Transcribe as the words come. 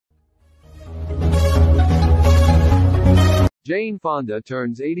Jane Fonda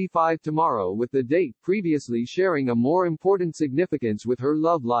turns 85 tomorrow, with the date previously sharing a more important significance with her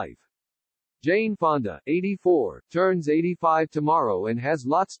love life. Jane Fonda, 84, turns 85 tomorrow and has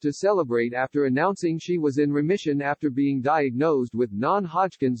lots to celebrate after announcing she was in remission after being diagnosed with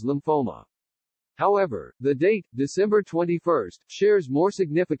non-Hodgkin's lymphoma. However, the date, December 21, shares more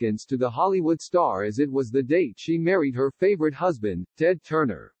significance to the Hollywood star as it was the date she married her favorite husband, Ted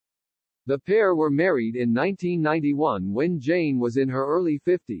Turner. The pair were married in 1991 when Jane was in her early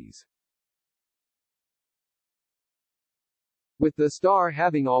 50s. With the star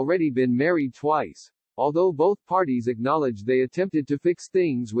having already been married twice. Although both parties acknowledged they attempted to fix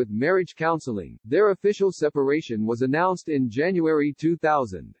things with marriage counseling, their official separation was announced in January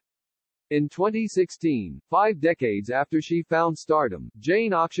 2000. In 2016, 5 decades after she found stardom,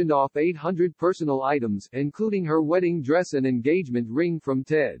 Jane auctioned off 800 personal items, including her wedding dress and engagement ring from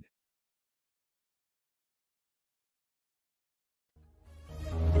Ted.